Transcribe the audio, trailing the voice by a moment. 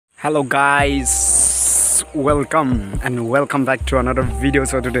Hello guys, welcome back to another video.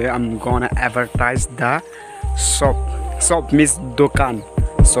 So today I'm gonna advertise the shop means dukan.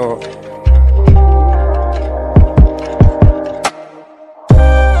 So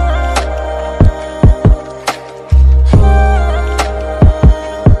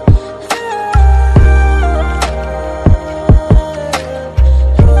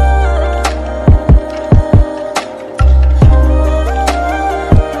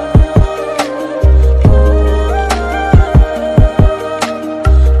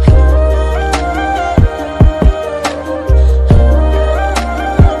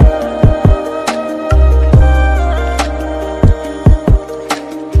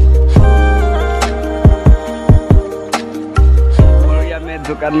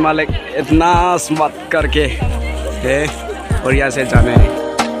दुकान मालिक इतना smart करके है और यहाँ से जाने हैं।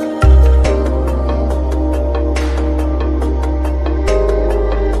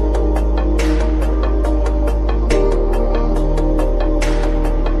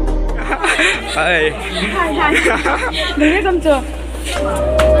 Hi.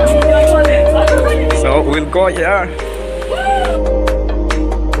 So we'll go here.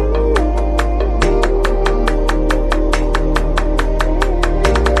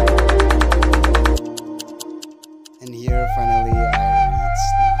 And here finally I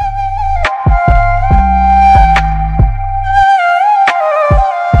reached now.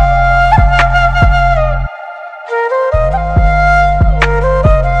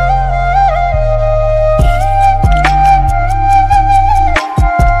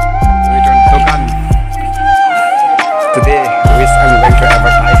 Return dukan. Today which I'm going to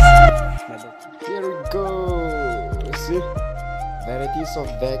advertise. Here we go. See varieties of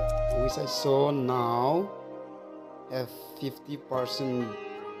bag which I saw now have 50%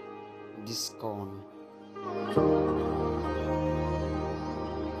 discount.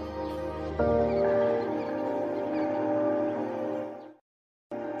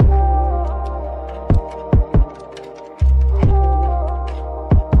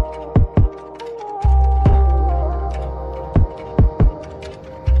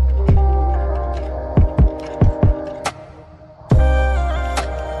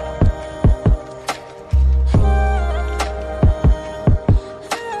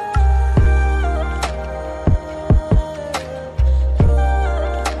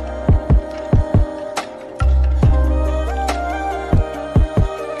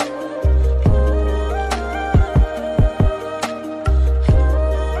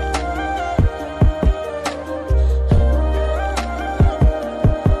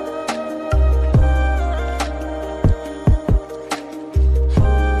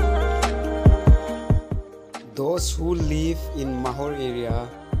 Those who live in Mahur area,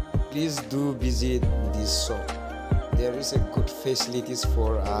 please do visit this shop. There is a good facilities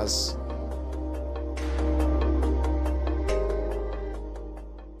for us.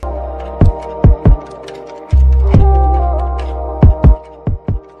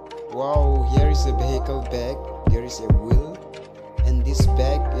 Wow, here is a vehicle bag, there is a wheel, and this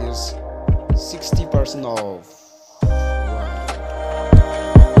bag is 60% off.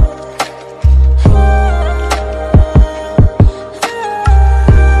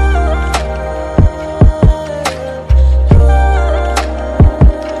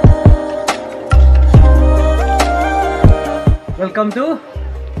 Welcome to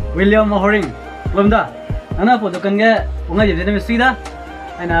William Mahuring. Belum dah? Anak apa dukan ke? Unga jadi ni mesti dah.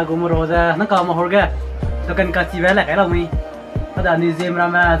 Anak gumur roza, nak kau Mahur ke? Dukan kaci bela kai lami. Ada ni zim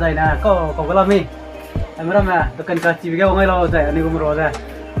ramah zai na kau lami. Ramah dukan kaci bela unga lo zai. Ani gumur roza.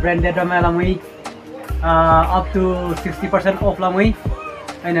 Branded ramah lami. Up to 60% off lami.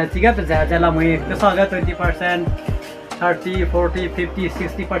 Anak tiga persen lami. Kesaga 20%, 30, 40,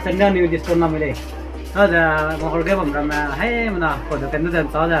 50, 60% dah new discount lami le. Ada Mahur ke ramah. Hey mana? Kau dukan tu jangan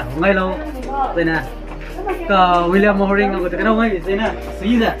saja. Unga lo zai na. Ka William Mahuring aku tekan orang ini na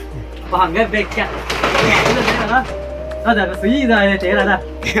suiza bahangga bekya ada suiza ini tera dah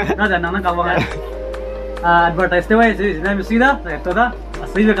ada nama kawan advertise tu aja sih nama suiza itu dah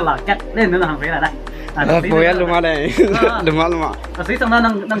suiza kalau kat lain nama hang dah Ada poya luma. suiza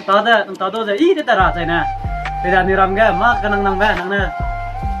nang tada je ini tera je na tidak niram ga mak kanang nang ba nang na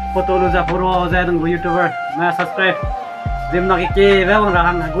foto lu za puro za nang YouTuber na subscribe dim nak ke ba bang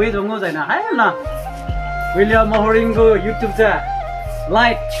rahang gue dongo je na hai na William Mahuring go YouTube sa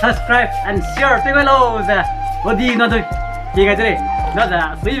like, subscribe and share tengok lo sa. Bodi na tu. Tiga je. Na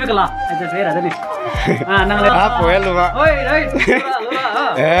sa sui bekala. Ada saya ada ni. Nang le. Apa ya lu mak? Oi,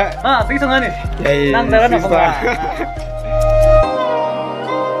 lura. Sui sangat ni. Nang daran apa?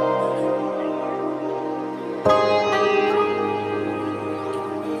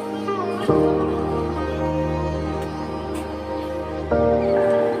 60%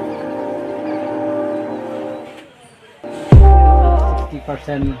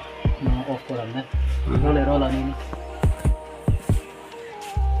 off ko lang na. Roll ini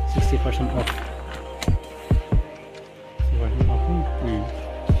 60% off. 60% off.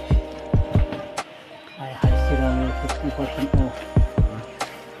 I still only 50% off.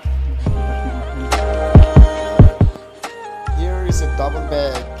 Here is a double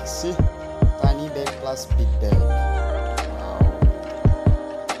bag. See, tiny bag plus big bag.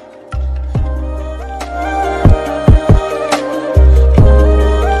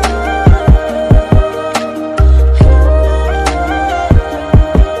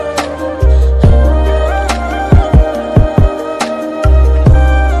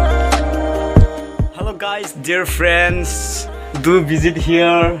 Guys, dear friends, do visit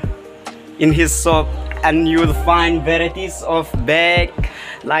here in his shop and you will find varieties of bag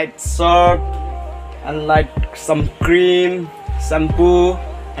like soap and like some cream, shampoo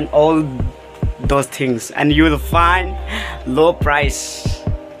and all those things, and you will find low price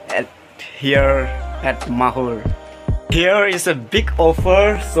at here at Mahur. Here is a big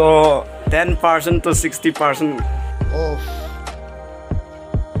offer, so 10% to 60% off.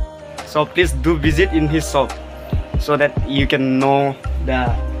 So please do visit in his shop so that you can know the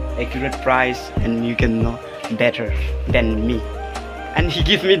accurate price and you can know better than me. And he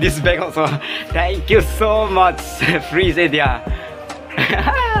gives me this bag also. Thank you so much. Free से दिया.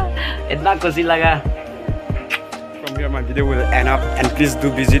 इतना खुशी लगा. From here my video will end up, and please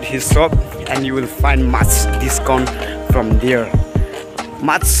do visit his shop and you will find much discount from there.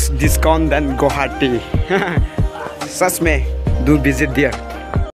 Much discount than Guwahati. Such में do visit there.